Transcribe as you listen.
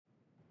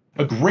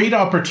A great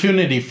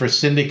opportunity for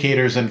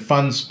syndicators and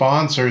fund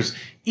sponsors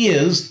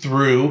is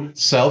through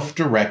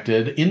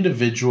self-directed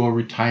individual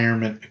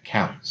retirement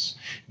accounts.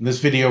 In this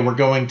video, we're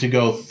going to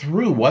go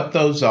through what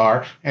those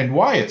are and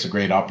why it's a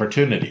great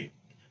opportunity.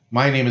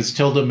 My name is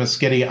Tilda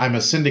Moschetti. I'm a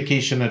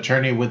syndication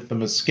attorney with the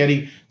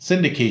Moschetti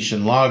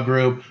Syndication Law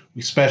Group.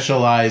 We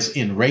specialize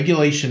in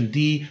Regulation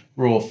D,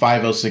 Rule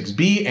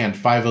 506B, and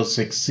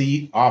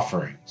 506C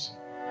offerings.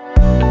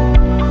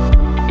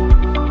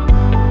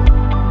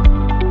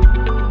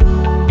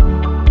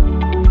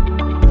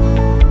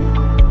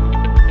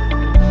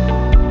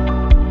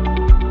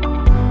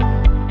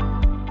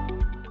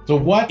 So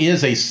what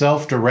is a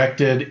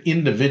self-directed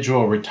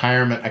individual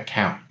retirement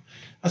account?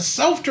 A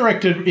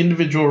self-directed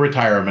individual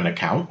retirement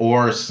account,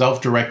 or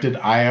self-directed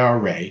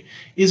IRA,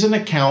 is an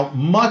account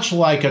much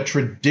like a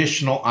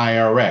traditional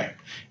IRA.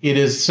 It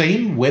is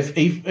same with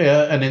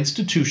an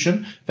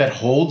institution that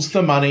holds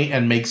the money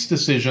and makes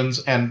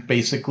decisions and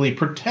basically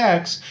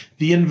protects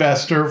the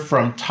investor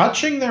from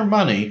touching their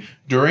money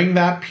during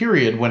that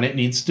period when it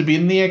needs to be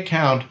in the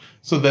account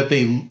so that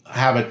they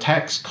have a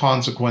tax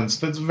consequence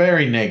that's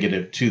very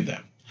negative to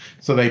them.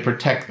 So they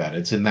protect that.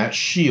 It's in that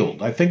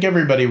shield. I think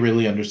everybody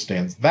really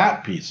understands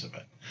that piece of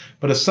it.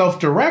 But a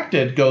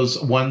self-directed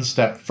goes one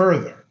step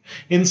further.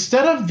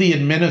 Instead of the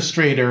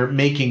administrator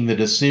making the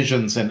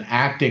decisions and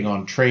acting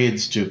on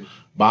trades to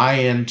buy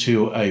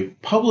into a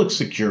public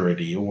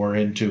security or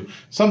into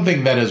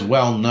something that is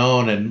well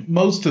known and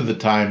most of the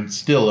time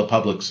still a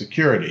public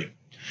security,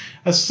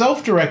 a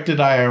self-directed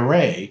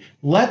IRA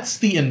lets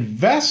the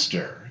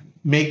investor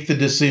make the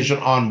decision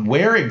on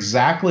where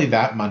exactly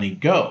that money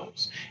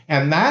goes.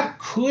 And that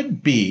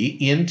could be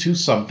into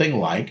something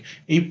like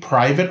a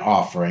private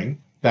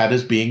offering that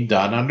is being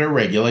done under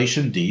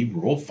Regulation D,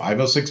 Rule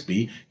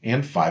 506B,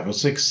 and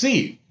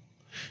 506C.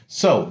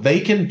 So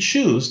they can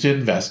choose to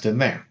invest in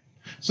there.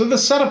 So the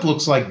setup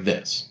looks like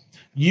this.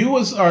 You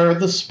are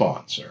the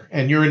sponsor,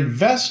 and your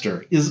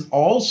investor is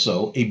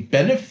also a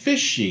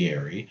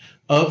beneficiary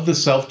of the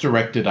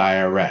self-directed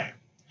IRA.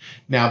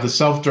 Now, the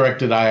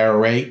self-directed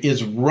IRA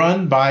is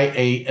run by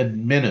an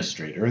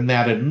administrator, and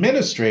that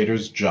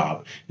administrator's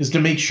job is to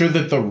make sure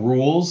that the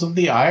rules of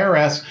the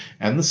IRS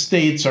and the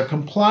states are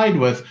complied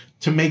with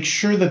to make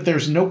sure that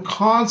there's no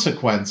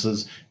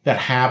consequences that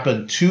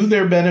happen to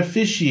their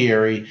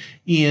beneficiary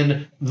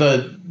in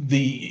the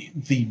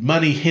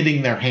money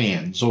hitting their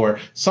hands or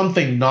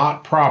something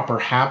not proper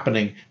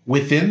happening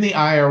within the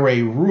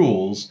IRA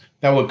rules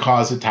that would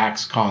cause a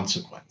tax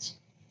consequence.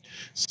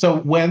 So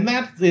when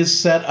that is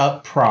set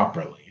up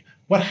properly,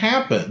 what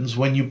happens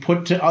when you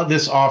put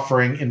this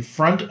offering in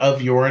front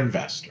of your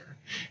investor?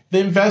 The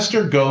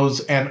investor goes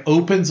and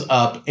opens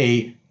up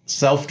a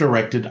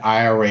self-directed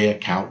IRA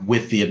account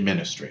with the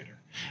administrator.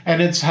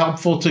 And it's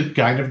helpful to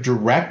kind of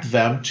direct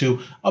them to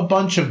a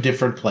bunch of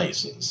different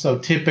places. So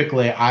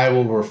typically I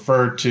will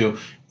refer to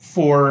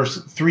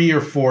 3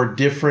 or 4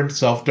 different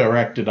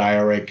self-directed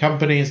IRA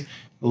companies,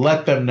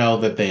 let them know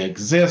that they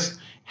exist,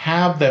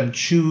 have them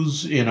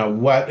choose,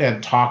 what,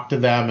 and talk to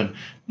them and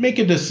make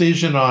a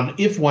decision on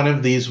if one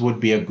of these would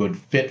be a good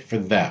fit for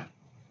them.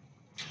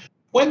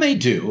 When they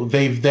do,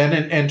 they've then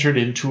entered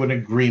into an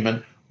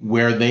agreement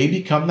where they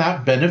become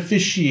that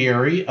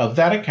beneficiary of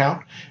that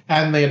account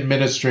and the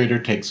administrator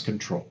takes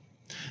control.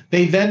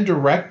 They then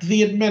direct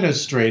the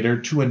administrator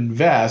to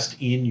invest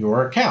in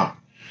your account.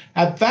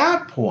 At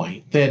that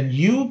point, then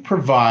you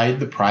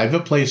provide the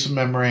private placement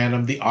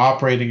memorandum, the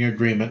operating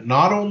agreement,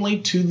 not only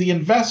to the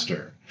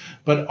investor,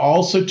 but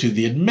also to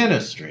the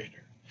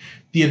administrator.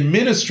 The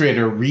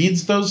administrator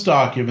reads those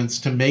documents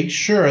to make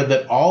sure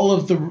that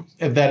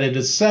that it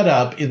is set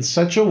up in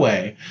such a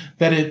way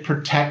that it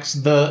protects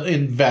the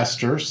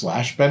investor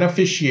 /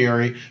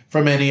 beneficiary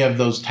from any of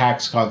those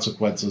tax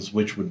consequences,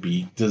 which would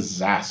be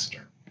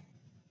disaster.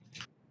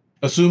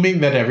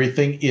 Assuming that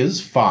everything is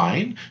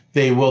fine,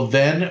 they will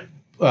then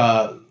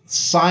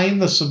sign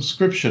the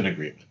subscription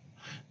agreement.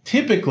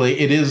 Typically,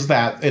 it is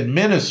that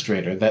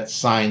administrator that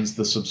signs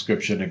the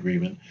subscription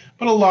agreement,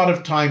 but a lot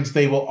of times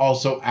they will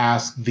also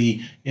ask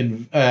the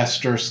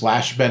investor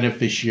 /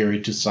 beneficiary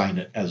to sign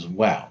it as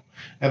well.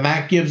 And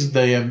that gives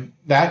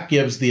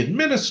the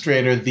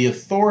administrator the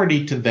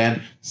authority to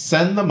then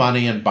send the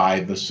money and buy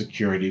the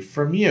security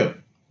from you.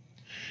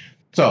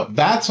 So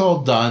that's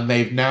all done.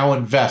 They've now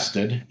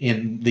invested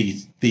in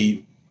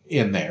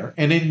in there.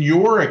 And in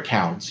your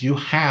accounts, you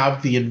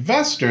have the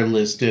investor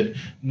listed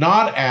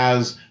not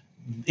as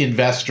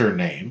investor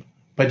name,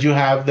 but you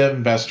have the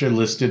investor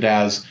listed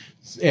as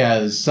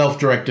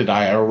self-directed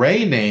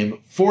IRA name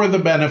for the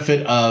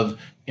benefit of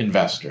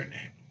investor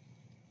name.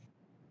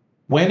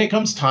 When it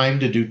comes time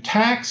to do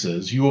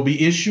taxes, you will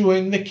be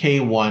issuing the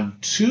K-1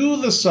 to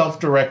the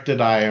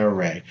self-directed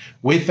IRA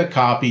with a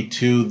copy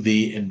to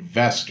the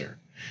investor.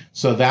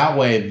 So that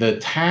way the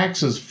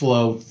taxes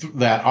flow,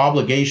 that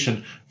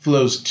obligation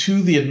flows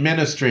to the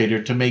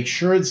administrator to make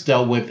sure it's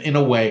dealt with in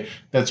a way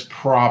that's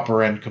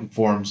proper and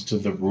conforms to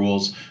the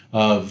rules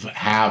of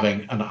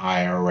having an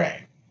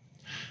IRA.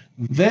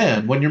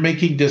 Then, when you're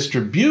making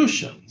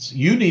distributions,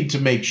 you need to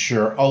make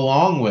sure,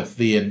 along with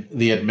the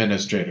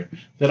administrator,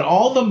 that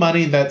all the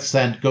money that's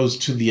sent goes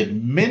to the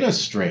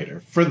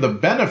administrator for the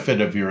benefit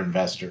of your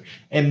investor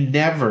and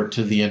never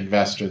to the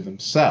investor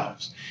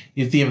themselves.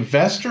 If the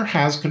investor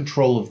has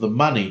control of the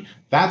money,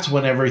 that's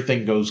when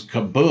everything goes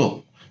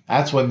kaboom.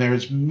 That's when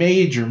there's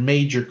major,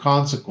 major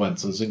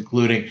consequences,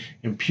 including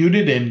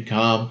imputed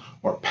income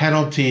or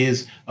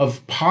penalties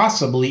of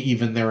possibly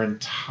even their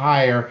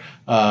entire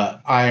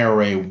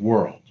IRA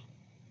world.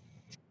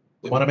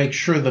 We want to make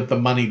sure that the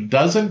money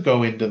doesn't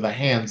go into the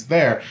hands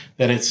there,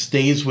 that it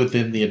stays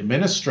within the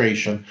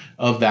administration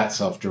of that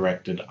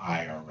self-directed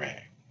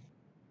IRA.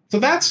 So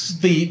that's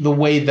the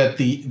way that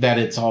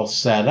it's all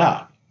set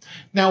up.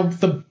 Now,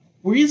 the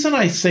reason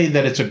I say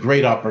that it's a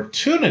great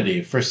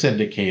opportunity for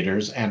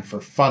syndicators and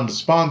for fund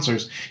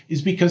sponsors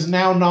is because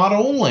now not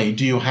only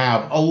do you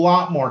have a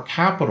lot more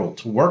capital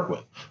to work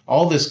with,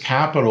 all this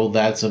capital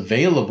that's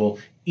available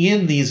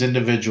in these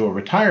individual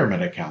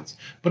retirement accounts,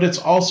 but it's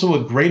also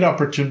a great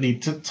opportunity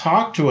to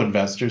talk to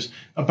investors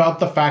about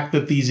the fact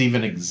that these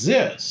even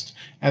exist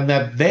and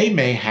that they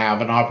may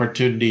have an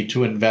opportunity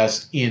to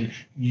invest in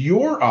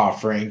your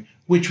offering,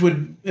 which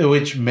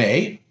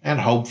may and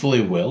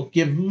hopefully will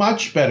give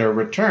much better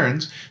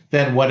returns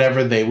than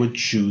whatever they would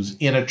choose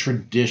in a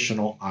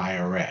traditional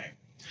IRA.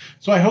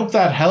 So I hope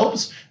that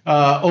helps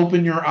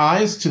open your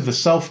eyes to the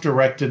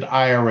self-directed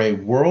IRA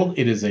world.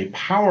 It is a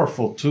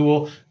powerful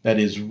tool that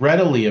is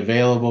readily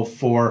available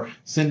for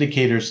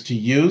syndicators to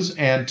use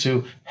and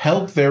to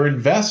help their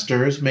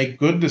investors make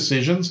good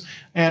decisions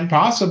and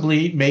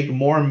possibly make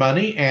more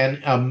money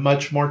in a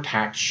much more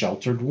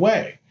tax-sheltered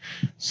way.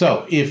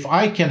 So if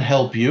I can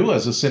help you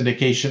as a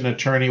syndication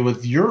attorney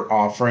with your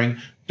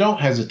offering, don't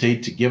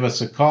hesitate to give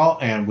us a call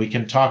and we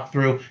can talk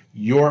through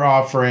your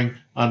offering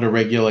under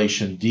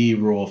Regulation D,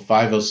 Rule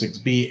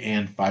 506B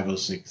and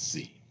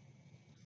 506C.